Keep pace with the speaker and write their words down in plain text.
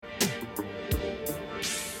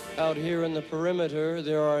Out here in the perimeter,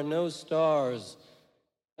 there are no stars.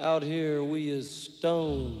 Out here, we is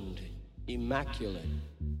stoned, immaculate.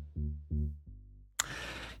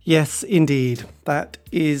 Yes, indeed. That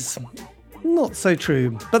is not so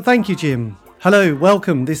true. But thank you, Jim. Hello,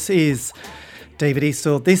 welcome. This is David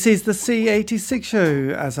Eastaugh. This is the C86 show,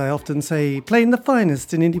 as I often say, playing the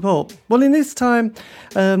finest in indie pop. Well, in this time,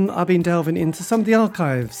 I've been delving into some of the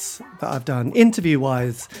archives that I've done,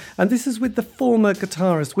 interview-wise. And this is with the former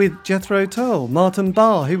guitarist with Jethro Tull, Martin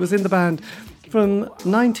Barre, who was in the band from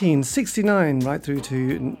 1969 right through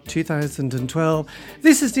to 2012.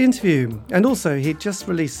 This is the interview. And also, he'd just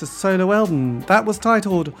released a solo album that was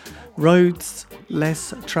titled Roads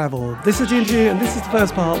Less Travel. This is the interview, and this is the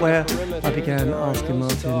first part where I began asking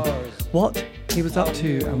Martin what he was up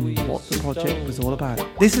to and what the project was all about.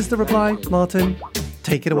 This is the reply. Martin,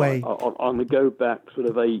 take it away. I'm going to go back sort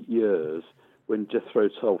of 8 years when Jethro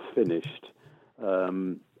Tull finished.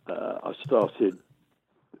 I started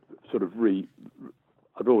sort of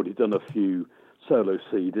I'd already done a few solo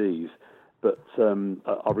CDs, but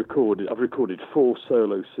I've recorded 4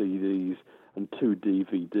 solo CDs and 2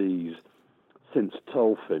 DVDs since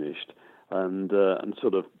Tull finished, and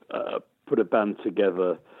sort of put a band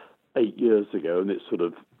together 8 years ago, and it sort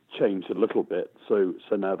of changed a little bit. So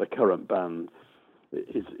now the current band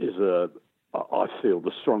is I feel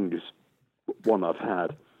the strongest one I've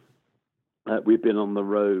had. We've been on the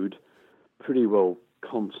road pretty well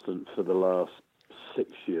constant for the last 6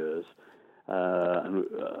 years, and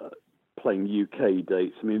playing UK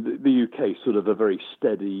dates. I mean, the UK sort of a very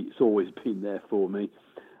steady. It's always been there for me,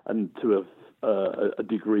 and to a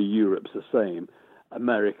degree, Europe's the same.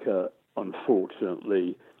 America,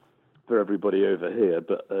 unfortunately, for everybody over here,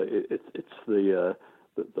 but it's the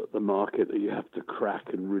market that you have to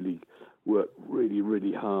crack and really work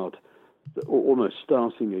really hard, almost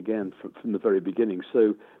starting again from the very beginning.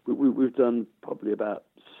 So we've done probably about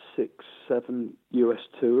 6-7 US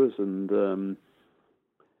tours, and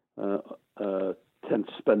tend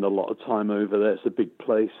to spend a lot of time over there. It's a big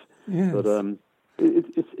place, Yes. but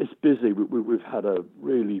it's busy. We've had a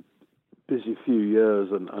really busy few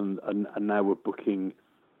years, and now we're booking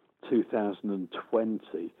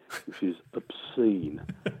 2020, which is obscene.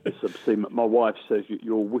 It's obscene. My wife says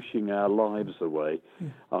you're wishing our lives away.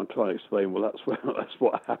 I'm trying to explain. Well, that's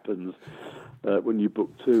what happens when you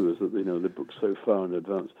book tours. That they book so far in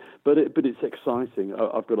advance. But it's exciting.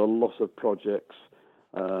 I've got a lot of projects.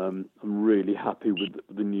 I'm really happy with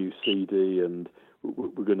the new CD, and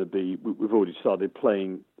we're going to be. We've already started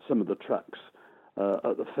playing some of the tracks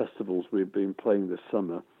at the festivals we've been playing this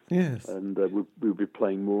summer. Yes. And we'll be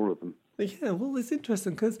playing more of them. Yeah, well, it's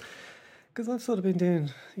interesting because I've sort of been doing,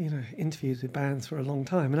 interviews with bands for a long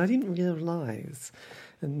time, and I didn't realise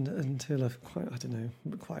until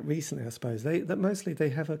quite recently, I suppose, that mostly they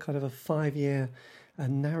have a kind of a 5-year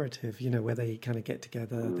narrative, where they kind of get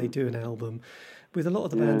together, they do an album. With a lot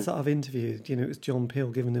of the bands that I've interviewed, it was John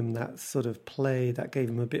Peel giving them that sort of play that gave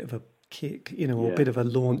them a bit of a kick, or a bit of a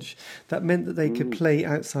launch that meant that they could play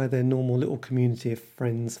outside their normal little community of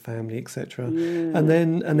friends, family, etc. And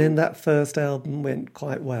then that first album went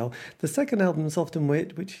quite well. The second album is often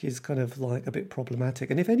which is kind of like a bit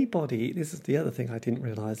problematic. And if anybody, this is the other thing I didn't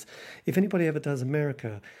realise, if anybody ever does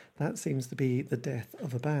America, that seems to be the death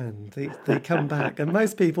of a band. They come back, and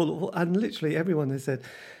most people, and literally everyone has said,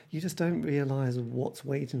 you just don't realise what's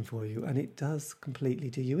waiting for you, and it does completely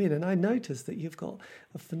do you in. And I noticed that you've got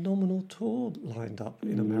a phenomenal tour lined up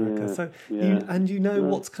in America, you know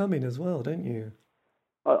what's coming as well, don't you?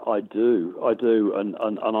 I do, and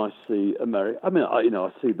I see America. I mean,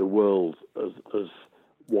 I see the world as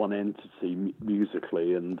one entity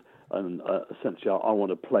musically, and essentially, I want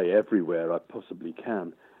to play everywhere I possibly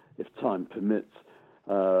can, if time permits.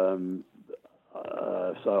 So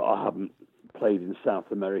I haven't played in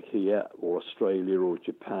South America yet, or Australia, or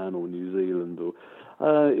Japan, or New Zealand, or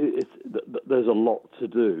there's a lot to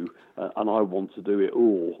do, and I want to do it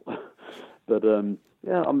all. But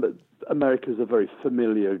America's a very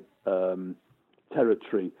familiar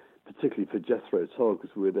territory, particularly for Jethro Tull,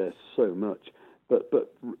 because we're there so much. But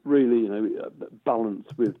really, balance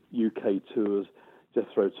with UK tours.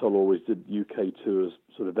 Jethro Tull always did UK tours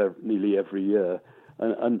sort of nearly every year,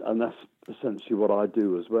 and that's essentially what I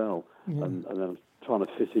do as well. And I'm trying to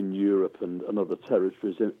fit in Europe and other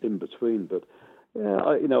territories in between. But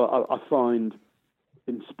I find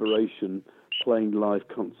inspiration playing live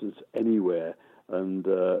concerts anywhere, and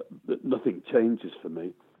nothing changes for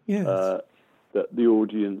me. Yes. That the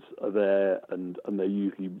audience are there, and they're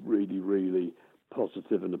usually really, really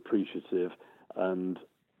positive and appreciative, and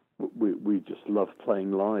we just love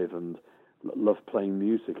playing live and love playing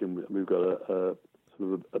music, and we've got a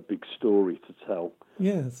sort of a big story to tell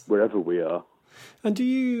Yes. wherever we are. And do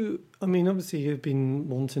you, I mean, obviously you've been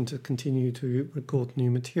wanting to continue to record new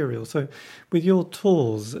material. So with your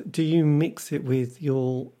tours, do you mix it with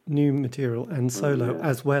your new material and solo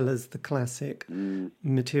as well as the classic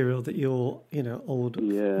material that your,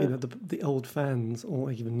 the old fans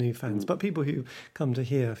or even new fans, but people who come to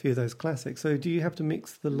hear a few of those classics. So do you have to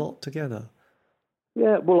mix the lot together?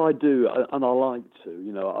 Yeah, well, I do, and I like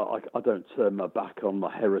to. I don't turn my back on my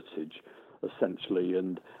heritage, essentially,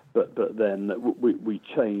 but then we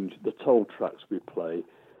change the Toll tracks we play,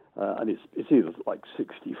 and it's either like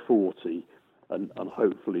 60-40, and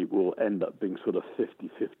hopefully it will end up being sort of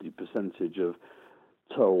 50-50 percentage of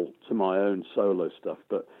Toll to my own solo stuff.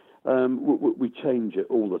 But we change it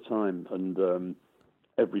all the time, and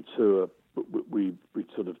every tour we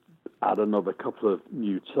sort of add another couple of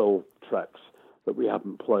new Toll tracks that we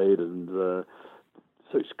haven't played, and so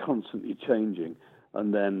it's constantly changing.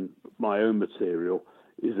 And then my own material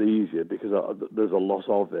is easier because there's a lot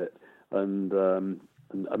of it, and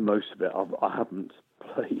most of it I haven't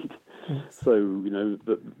played. Yes. So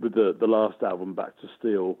with the last album, Back to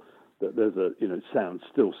Steel, that there's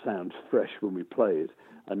still sounds fresh when we play it,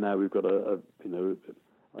 and now we've got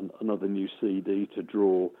another new CD to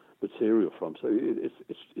draw material from. So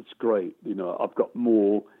it's great. I've got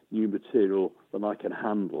more new material than I can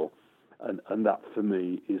handle, and that for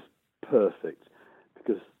me is perfect,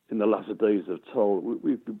 because in the latter days of Toll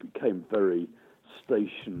we became very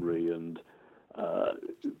stationary, and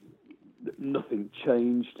nothing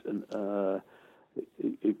changed, and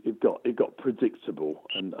it got predictable,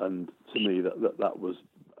 and to me that was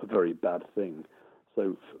a very bad thing.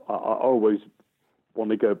 So I always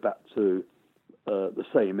want to go back to the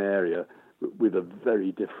same area with a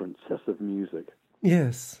very different set of music.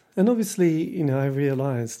 Yes, and obviously, I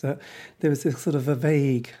realised that there was this sort of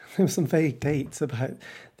there were some vague dates about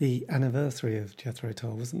the anniversary of Jethro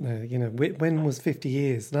Tull, wasn't there? When was 50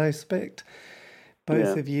 years? And I suspect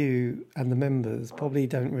both of you and the members probably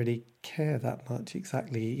don't really care that much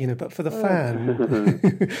exactly, but for the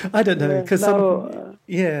fan, I don't know, because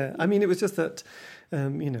I mean, it was just that,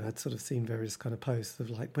 I'd sort of seen various kind of posts of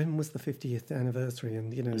like, when was the 50th anniversary?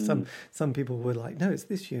 And, some people were like, no, it's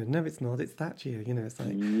this year. No, it's not. It's that year. It's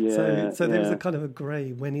like, so there was a kind of a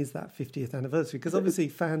grey, when is that 50th anniversary? Because obviously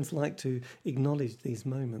fans like to acknowledge these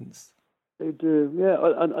moments. They do, yeah,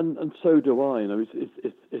 and so do I.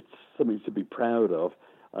 It's something to be proud of,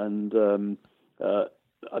 and I'm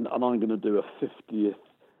going to do a 50th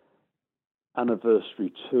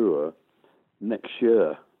anniversary tour next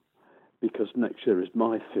year, because next year is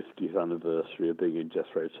my 50th anniversary of being in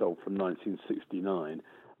Jethro Tull from 1969.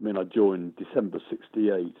 I mean, I joined December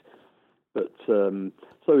 68, but so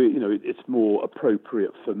it's more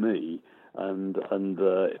appropriate for me. And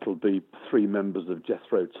it'll be three members of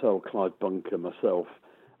Jethro Tull, Clive Bunker, myself,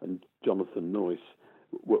 and Jonathan Noyce,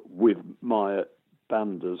 with my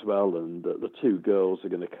band as well. And the two girls are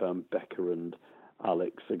going to come, Becca and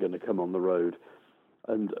Alex are going to come on the road.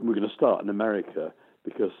 And we're going to start in America,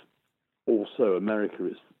 because also America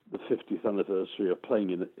is the 50th anniversary of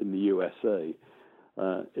playing in the USA.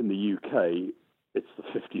 In the UK, it's the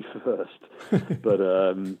 51st. But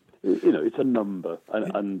it's a number,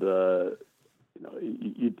 and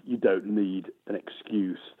you don't need an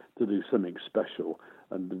excuse to do something special,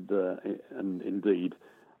 and indeed,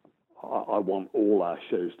 I want all our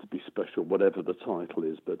shows to be special, whatever the title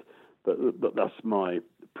is. But that's my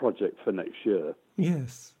project for next year.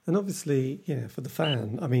 Yes, and obviously, for the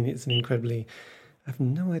fan, I mean, it's an incredibly. I have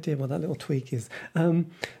no idea what that little tweak is.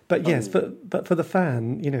 But yes, but for the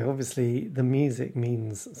fan, obviously the music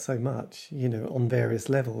means so much, on various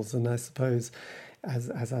levels. And I suppose,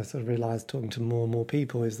 as I sort of realised talking to more and more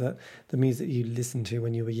people, is that the music you listened to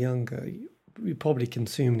when you were younger, you probably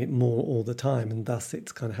consumed it more all the time, and thus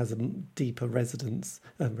it kind of has a deeper resonates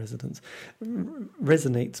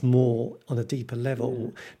more on a deeper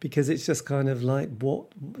level, because it's just kind of like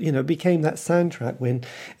it became that soundtrack when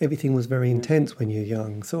everything was very intense when you're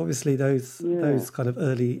young. So obviously those kind of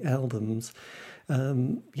early albums,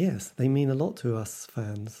 yes, they mean a lot to us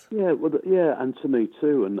fans. Yeah, well, and to me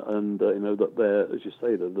too, and that they're, as you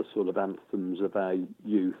say, they're the sort of anthems of our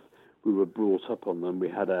youth. We were brought up on them. We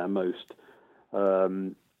had our most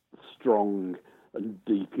strong and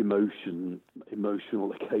deep emotional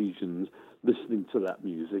occasions listening to that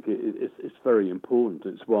music. It's very important.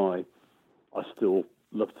 It's why I still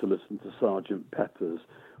love to listen to Sgt. Pepper's,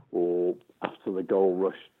 or After the Gold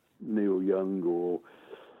Rush, Neil Young, or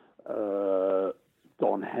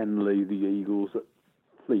Don Henley, the Eagles,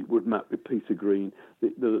 Fleetwood Mac with Peter Green.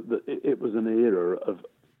 It was an era of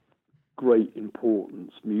great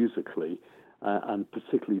importance musically, and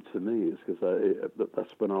particularly to me, it's because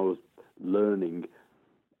that's when I was learning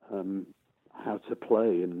how to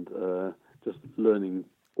play and just learning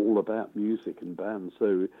all about music and bands.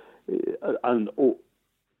 So, I'm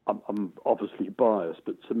obviously biased,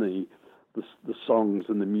 but to me, the songs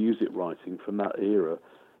and the music writing from that era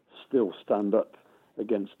still stand up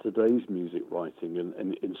against today's music writing,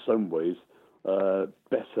 and in some ways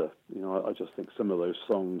better. I just think some of those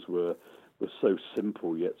songs were so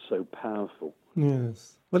simple yet so powerful.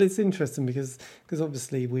 Yes. Well, it's interesting because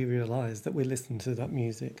obviously we realise that we're listening to that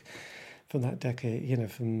music from that decade,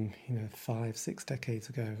 from 5-6 decades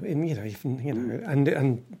ago, and even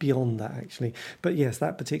and beyond that actually. But yes,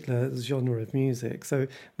 that particular genre of music. So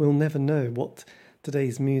we'll never know what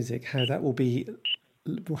today's music, how that will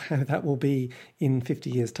be in 50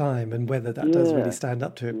 years' time, and whether that does really stand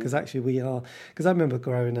up to it. Because actually because I remember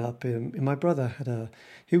growing up, my brother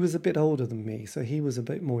who was a bit older than me, so he was a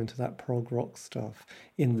bit more into that prog rock stuff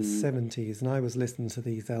in the 70s, and I was listening to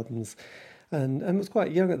these albums and was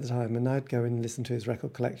quite young at the time, and I'd go and listen to his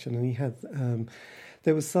record collection, and he had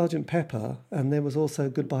there was Sergeant Pepper, and there was also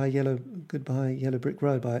Goodbye Yellow Brick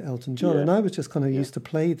Road by Elton John, and I was just kind of used to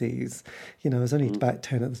play these. I was only about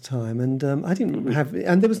 10 at the time, and I didn't have,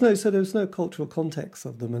 and there was no cultural context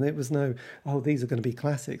of them, and it was no, these are going to be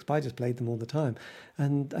classics, but I just played them all the time,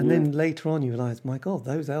 and then later on you realise, my God,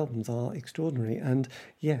 those albums are extraordinary, and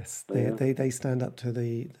yes, they stand up to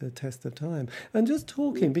the test of time. And just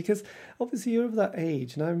talking, because obviously you're of that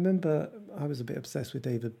age, and I remember I was a bit obsessed with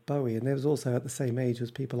David Bowie, and there was also at the same age as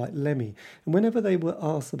people like Lemmy, and whenever they were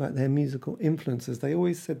asked about their musical influences, they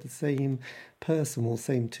always said the same person, or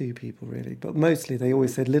same two people really, but mostly they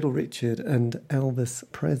always said Little Richard and Elvis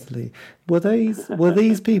Presley. Were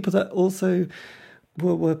these people that also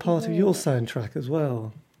were part of your soundtrack as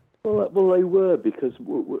well? Well, they were, because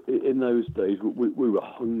in those days we were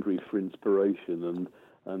hungry for inspiration,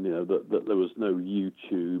 and that there was no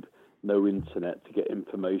YouTube, no internet to get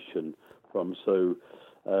information from. So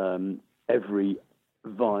every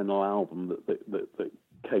vinyl album that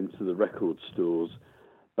came to the record stores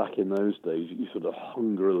back in those days, you sort of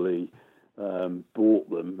hungrily bought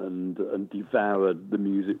them and devoured the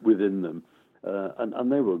music within them, and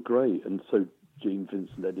they were great. And so Gene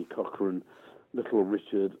Vincent, Eddie Cochran, Little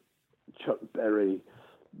Richard, Chuck Berry,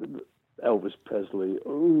 Elvis Presley,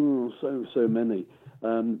 so many,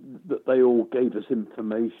 that they all gave us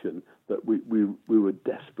information that we were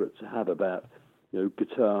desperate to have about,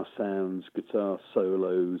 guitar sounds, guitar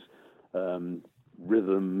solos,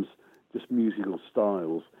 rhythms, just musical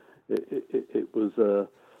styles. It was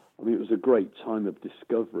it was a great time of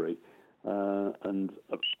discovery, and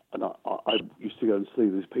I used to go and see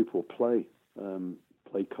these people play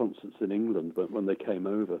concerts in England when they came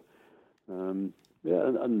over. And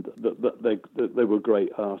they were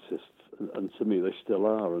great artists, and to me they still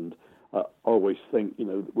are. And I always think,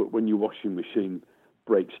 when your washing machine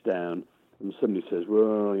breaks down and somebody says,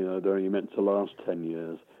 well, they're only meant to last 10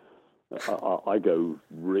 years, I go,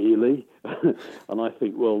 really? And I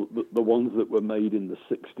think, well, the ones that were made in the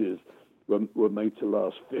 60s were made to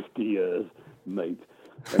last 50 years, mate.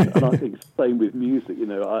 And I think same with music,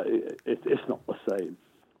 it's not the same.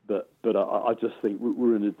 But I just think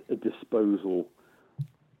we're in a disposable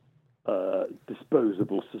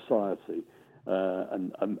society,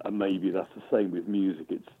 and maybe that's the same with music.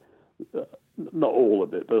 It's not all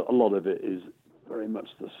of it, but a lot of it is very much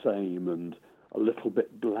the same and a little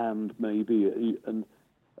bit bland, maybe. And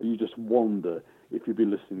you just wonder if you'd be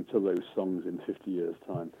listening to those songs in 50 years'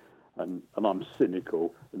 time. And I'm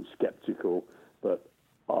cynical and sceptical, but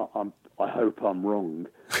I hope I'm wrong.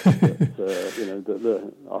 But,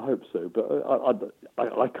 I hope so. But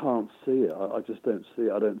I can't see it. I just don't see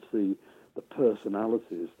it. I don't see the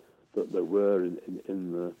personalities that there were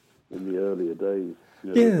in the earlier days.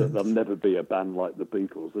 There'll never be a band like the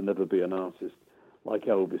Beatles. There'll never be an artist like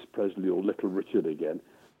Elvis Presley or Little Richard again.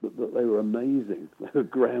 But they were amazing. They were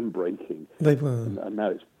groundbreaking. They were. And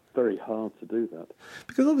now it's very hard to do that.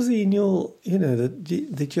 Because obviously in your,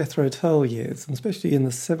 the Jethro Tull years, and especially in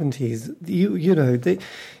the 70s,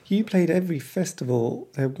 you played every festival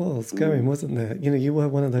there was going, wasn't there? You were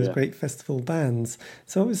one of those great festival bands.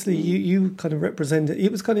 So obviously you kind of represented,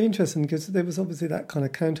 it was kind of interesting because there was obviously that kind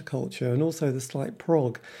of counterculture and also the slight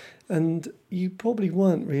prog. And you probably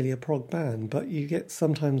weren't really a prog band, but you get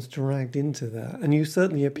sometimes dragged into that. And you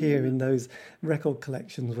certainly appear in those record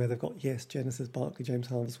collections where they've got, Genesis, Barclay James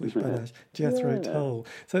Harvest, Wishbone Ash, Jethro Tull.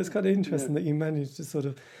 So it's kind of interesting that you managed to sort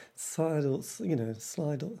of slide in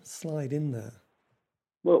there.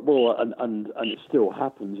 Well, and it still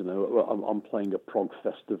happens. I'm playing a prog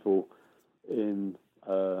festival in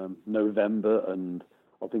November, and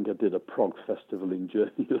I think I did a prog festival in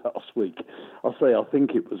Germany last week. I say I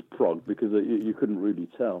think it was prog because you couldn't really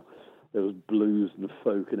tell. There was blues and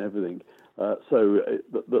folk and everything.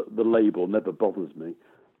 The label never bothers me.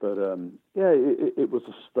 But it was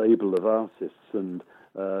a stable of artists, and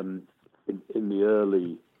in the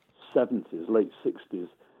early 70s, late 60s,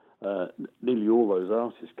 nearly all those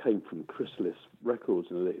artists came from Chrysalis Records.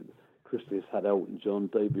 Chrysalis had Elton John,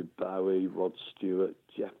 David Bowie, Rod Stewart,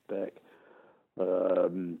 Jeff Beck,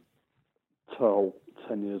 Tull,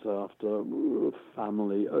 10 years after,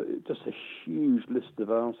 Family, just a huge list of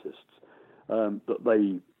artists that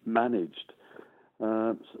they managed.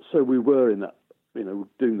 So we were in that,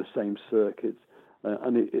 doing the same circuits,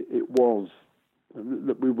 and it was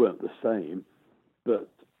that we weren't the same, but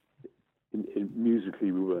in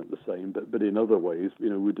musically we weren't the same, but in other ways, we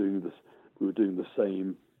were doing this. We were doing the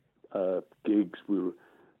same gigs. We were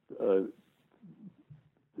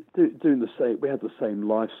doing the same. We had the same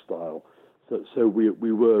lifestyle. So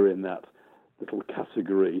we were in that little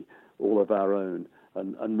category, all of our own,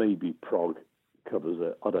 and maybe prog covers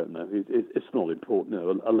it. I don't know. It's not important.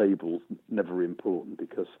 A label's never important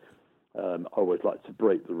because I always like to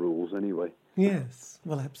break the rules anyway. Yes,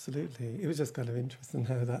 well, absolutely. It was just kind of interesting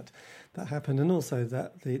how that happened, and also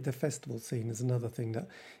that the festival scene is another thing that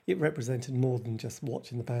it represented more than just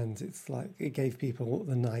watching the bands. It's like it gave people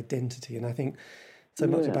an identity, and I think so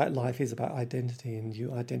much about life is about identity, and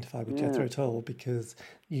you identify with Jethro Tull because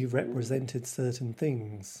you represented certain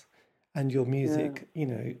things, and your music,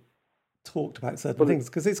 talked about certain things,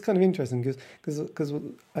 because it's kind of interesting because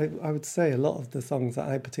I would say a lot of the songs that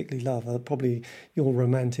I particularly love are probably your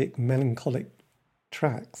romantic, melancholic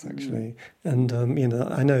tracks, actually. And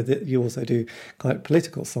I know that you also do quite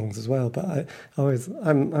political songs as well, but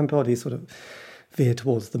I'm probably sort of veer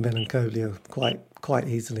towards the melancholia quite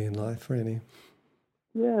easily in life, really.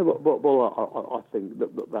 Yeah, well, I think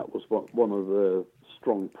that was one of the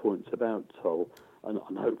strong points about Tull. And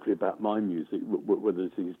hopefully about my music, where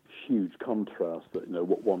there's these huge contrasts that,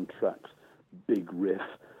 what one track's big riff,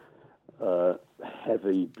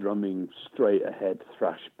 heavy drumming, straight ahead,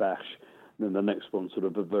 thrash bash, and then the next one sort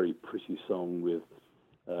of a very pretty song with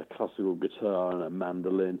classical guitar and a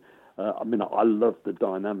mandolin. I love the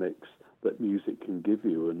dynamics that music can give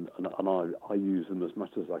you, and I use them as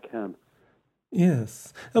much as I can.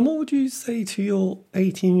 Yes. And what would you say to your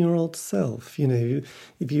 18-year-old self?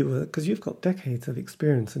 If you were, because you've got decades of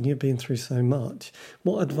experience and you've been through so much,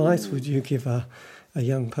 what advice would you give a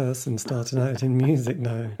young person starting out in music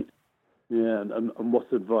now? Yeah, and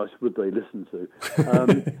what advice would they listen to?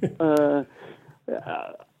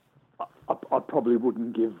 I probably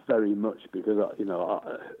wouldn't give very much because,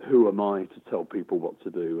 who am I to tell people what to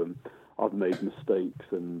do? And I've made mistakes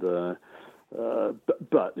and...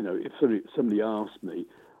 But if somebody asked me,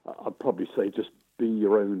 I'd probably say just be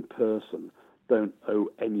your own person. Don't owe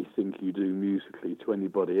anything you do musically to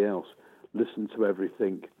anybody else. Listen to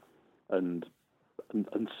everything and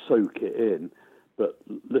soak it in. But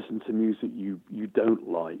listen to music you don't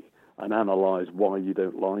like and analyse why you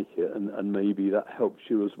don't like it, and maybe that helps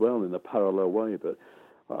you as well in a parallel way. But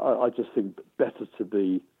I just think better to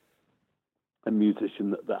be a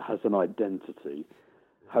musician that has an identity.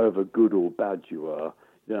 However good or bad you are,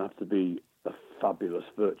 you don't have to be a fabulous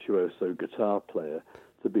virtuoso guitar player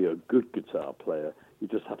to be a good guitar player. You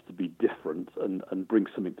just have to be different and bring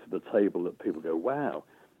something to the table that people go, wow,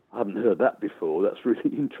 I haven't heard that before. That's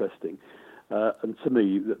really interesting. And to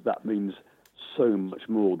me, that means so much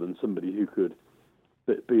more than somebody who could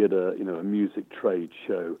be at a music trade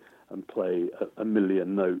show and play a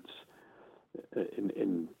million notes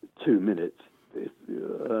in 2 minutes.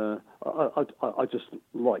 I just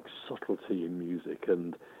like subtlety in music,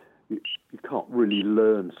 and you can't really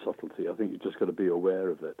learn subtlety. I think you've just got to be aware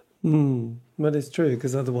of it. Well, it's true,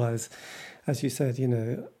 because otherwise, as you said,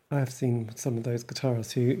 I've seen some of those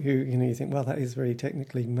guitarists who you think, well, that is very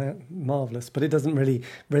technically marvellous, but it doesn't really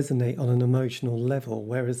resonate on an emotional level,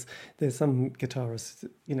 whereas there's some guitarists,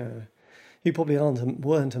 who probably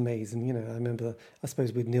weren't amazing. I remember, I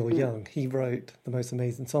suppose, with Neil Young, he wrote the most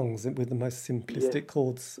amazing songs with the most simplistic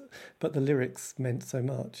chords, but the lyrics meant so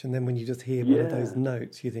much. And then when you just hear one of those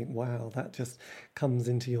notes, you think, wow, that just comes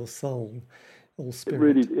into your soul, all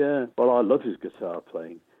spirit. It really, Well, I love his guitar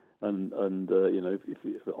playing. And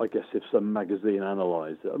I guess if some magazine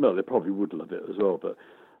analysed it, they probably would love it as well. But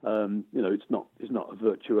he's not a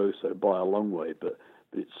virtuoso by a long way, but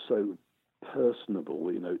it's so personable.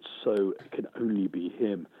 It can only be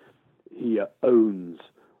him. He owns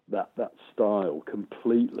that style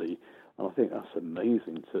completely, and I think that's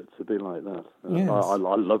amazing to be like that. Yes. I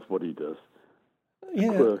love what he does.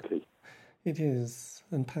 It's quirky. It is,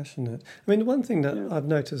 and passionate. I mean, one thing that Yeah. I've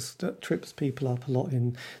noticed that trips people up a lot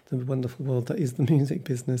in the wonderful world that is the music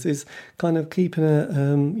business is kind of keeping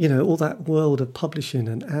all that world of publishing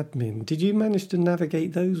and admin. Did you manage to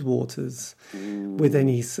navigate those waters with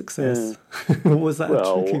any success? Or was that a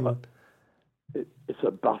tricky Well, one? it's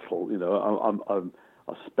a battle.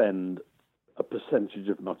 I spend a percentage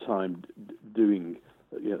of my time doing,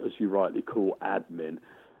 as you rightly call, admin,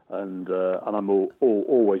 and I'm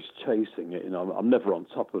always chasing it. I'm never on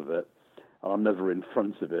top of it, and I'm never in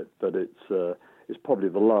front of it. But it's probably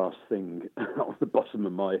the last thing on the bottom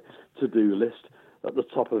of my to-do list. At the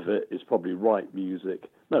top of it is probably write music.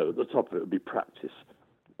 No, at the top of it would be practice.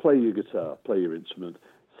 Play your guitar, play your instrument.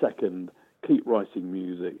 Second, keep writing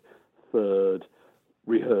music. Third,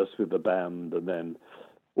 rehearse with the band, and then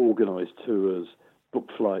organise tours, book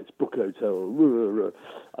flights, book hotels,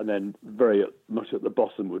 and then very much at the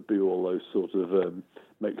bottom would be all those sort of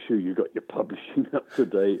make sure you got your publishing up to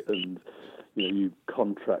date and you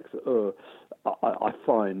contracts. I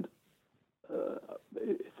find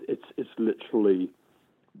it's literally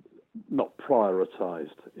not prioritised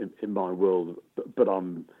in my world, but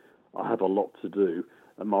I have a lot to do,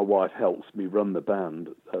 and my wife helps me run the band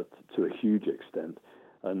to a huge extent,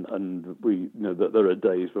 and we that there are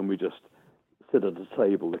days when we just sit at a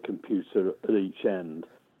table, the computer at each end,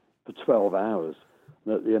 for 12 hours,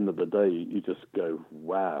 and at the end of the day, you just go,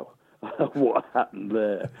 wow. What happened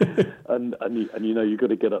there? and you've got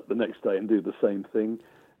to get up the next day and do the same thing.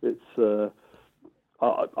 It's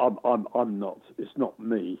I'm not. It's not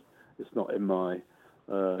me. It's not in my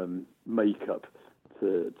makeup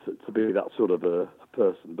to be that sort of a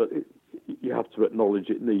person. But you have to acknowledge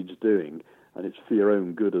it needs doing, and it's for your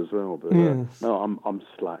own good as well. But no, I'm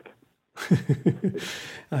slack.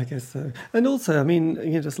 I guess so. And also, I mean,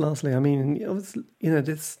 just lastly, I mean, obviously,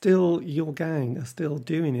 there's still your gang are still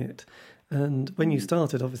doing it. And when you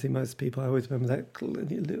started, obviously, most people, I always remember that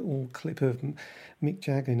little clip of Mick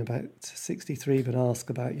Jagger in about 63 would ask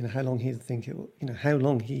about, how long he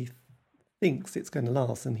thinks it's going to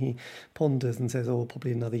last, and he ponders and says, "Oh,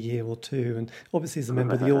 probably another year or two." And obviously, as a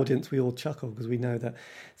member of the audience, we all chuckle because we know that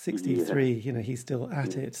 63, he's still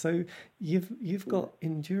at it. So you've got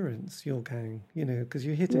endurance, your gang, because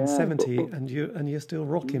you're hitting 70 and you're still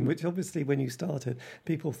rocking. Which obviously, when you started,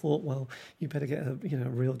 people thought, well, you better get a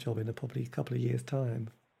real job in probably a couple of years' time.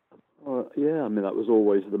 I mean that was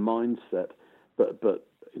always the mindset, but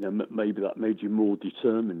maybe that made you more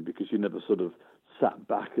determined because you never sort of sat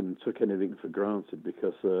back and took anything for granted,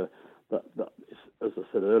 because that is, as I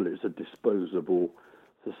said earlier, it's a disposable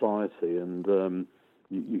society, and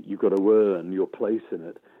you've got to earn your place in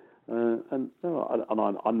it.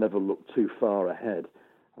 I never looked too far ahead.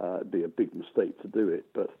 It'd be a big mistake to do it,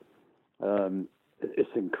 but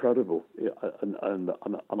it's incredible, and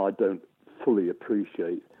I don't fully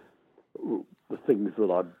appreciate the things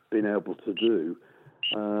that I've been able to do,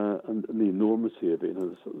 and the enormity of it.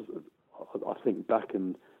 I think back,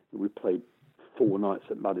 and we played 4 nights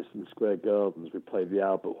at Madison Square Gardens. We played the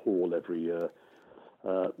Albert Hall every year.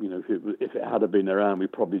 If it had been around, we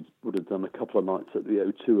probably would have done a couple of nights at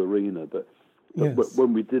the O2 Arena. But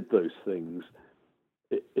when we did those things,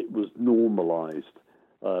 it was normalised.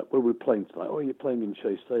 When we're playing tonight, you're playing in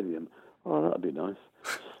Shea Stadium. Oh, that'd be nice.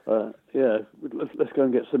 Let's go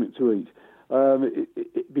and get something to eat.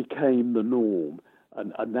 It became the norm,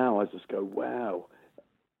 and now I just go, wow.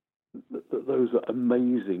 Those are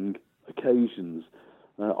amazing occasions.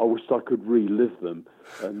 I wish I could relive them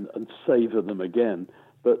and savour them again.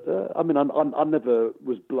 But I mean, I never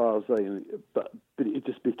was blasé, but it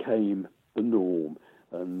just became the norm.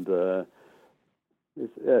 And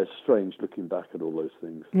it's strange looking back at all those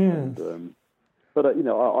things. Yeah. And, but I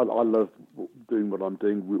love doing what I'm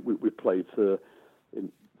doing. We played in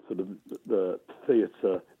sort of the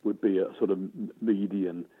theatre would be a sort of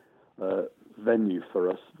median venue for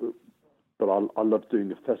us, but I love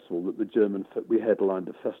doing a festival. That the German, we headlined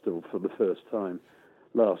a festival for the first time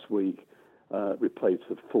last week. We played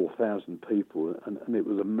to 4,000 people, and it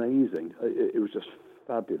was amazing. It was just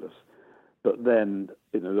fabulous. But then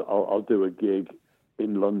I'll do a gig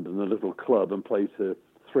in London, a little club, and play to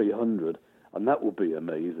 300, and that will be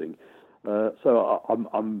amazing. So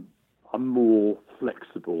I'm more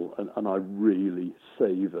flexible, and I really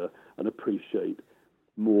savour and appreciate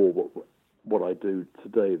more what I do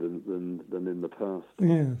today than in the past.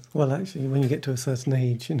 Yeah. Well, actually, when you get to a certain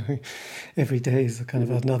age, every day is a kind of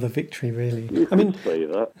another victory, really. You could say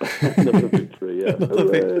that. Another victory, yeah. Another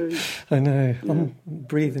victory. I know. Yeah. I'm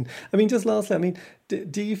breathing. just lastly,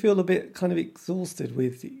 do you feel a bit kind of exhausted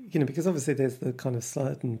with, because obviously there's the kind of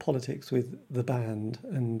certain politics with the band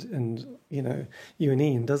and you and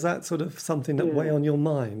Ian. Does that sort of something that weigh on your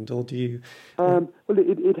mind, or do you? Well,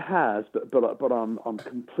 it has, but I'm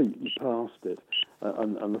completely past it.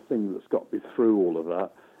 And the thing that's got me through all of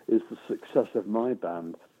that is the success of my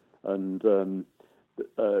band. And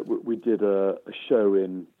we did a show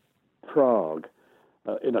in Prague.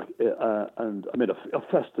 A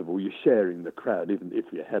festival, you're sharing the crowd. Even if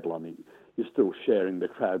you're headlining, you're still sharing the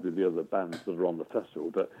crowd with the other bands that are on the festival.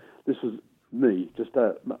 But this was me, just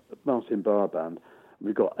a Martin Barr band.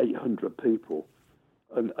 We got 800 people,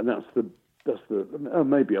 and that's the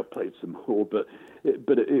maybe I've played some more, but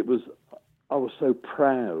it was. I was so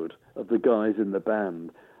proud of the guys in the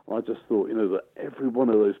band. I just thought, that every one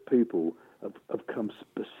of those people have come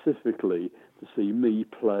specifically to see me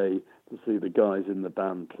play, to see the guys in the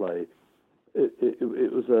band play. It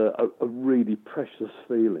was a really precious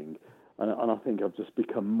feeling, and I think I've just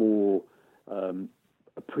become more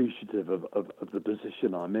appreciative of the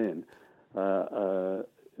position I'm in.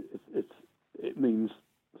 It means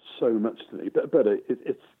so much to me, but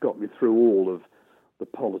it's got me through all of the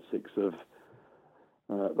politics of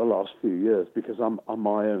the last few years, because I'm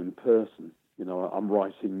my own person. I'm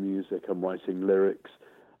writing music, I'm writing lyrics.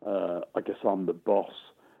 I guess I'm the boss.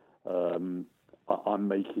 I'm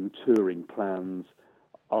making touring plans.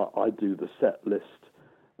 I do the set list,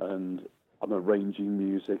 and I'm arranging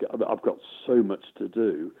music. I've got so much to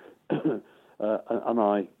do, and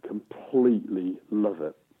I completely love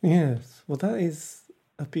it. Yes, well, that is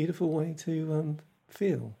a beautiful way to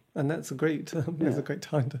feel, and that's a great it's a great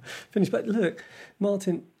time to finish. But look,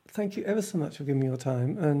 Martin, thank you ever so much for giving me your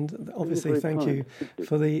time, and obviously thank you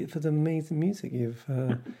for the amazing music you've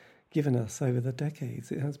given us over the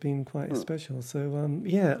decades. It has been quite special. So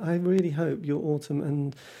I really hope your autumn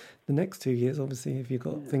and the next 2 years, obviously, if you've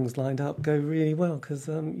got things lined up, go really well, because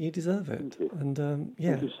you deserve it. Thank you. And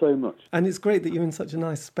thank you so much. And it's great that you're in such a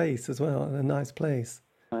nice space as well, and a nice place.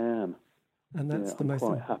 I am. And that's the most. I'm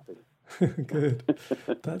quite happy. Good.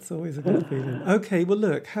 That's always a good feeling. Okay, well,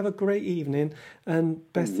 look, have a great evening, and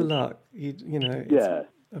best of luck. It's a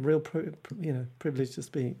real privilege to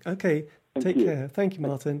speak. Okay, take care. Thank you,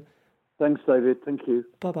 Martin. Thanks, David. Thank you.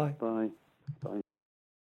 Bye-bye. Bye.